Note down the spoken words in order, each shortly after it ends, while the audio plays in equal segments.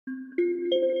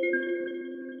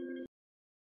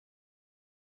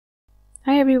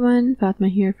Hi everyone, Fatma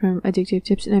here from Addictive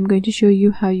Tips, and I'm going to show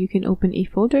you how you can open a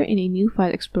folder in a new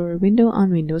File Explorer window on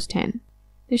Windows 10.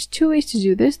 There's two ways to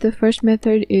do this. The first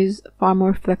method is far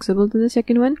more flexible than the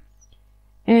second one.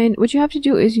 And what you have to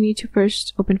do is you need to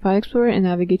first open File Explorer and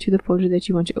navigate to the folder that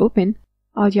you want to open.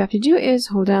 All you have to do is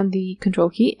hold down the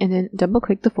Control key and then double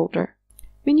click the folder.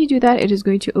 When you do that, it is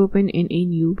going to open in a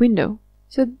new window.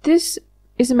 So this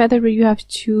is a method where you have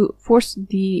to force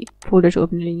the folder to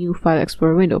open in a new File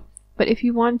Explorer window. But if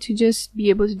you want to just be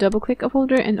able to double click a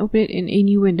folder and open it in a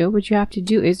new window, what you have to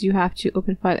do is you have to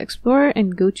open File Explorer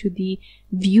and go to the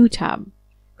View tab.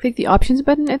 Click the Options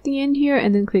button at the end here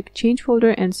and then click Change Folder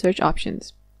and Search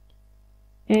Options.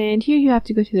 And here you have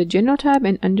to go to the General tab,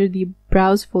 and under the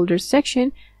Browse Folders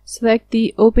section, select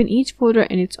the Open each folder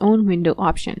in its own window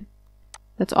option.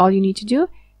 That's all you need to do.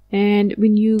 And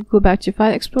when you go back to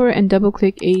File Explorer and double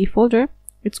click a folder,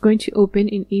 it's going to open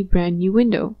in a brand new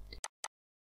window.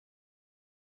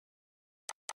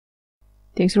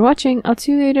 Thanks for watching. I'll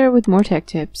see you later with more tech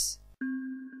tips.